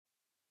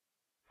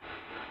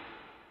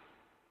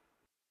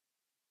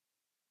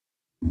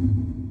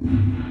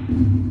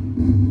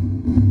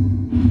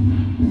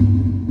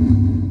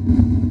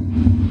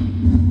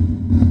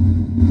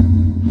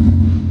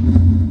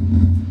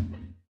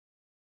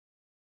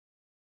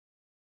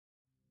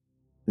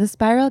The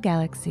spiral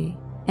galaxy,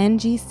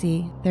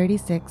 NGC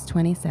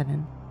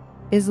 3627,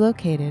 is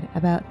located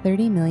about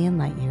 30 million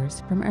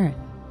light-years from Earth.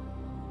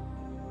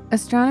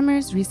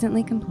 Astronomers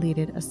recently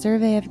completed a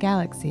survey of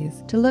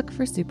galaxies to look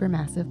for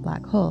supermassive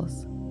black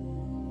holes.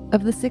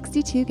 Of the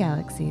 62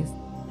 galaxies,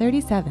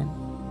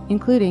 37,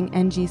 including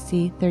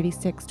NGC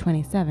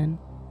 3627,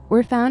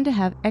 were found to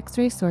have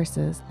X-ray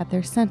sources at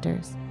their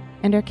centers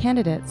and are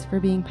candidates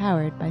for being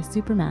powered by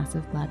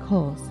supermassive black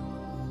holes.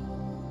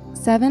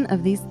 7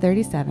 of these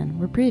 37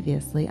 were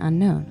previously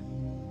unknown.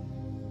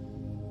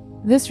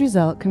 This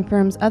result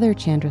confirms other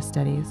Chandra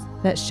studies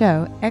that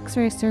show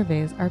X-ray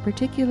surveys are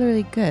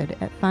particularly good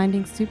at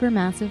finding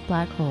supermassive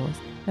black holes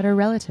that are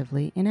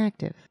relatively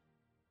inactive.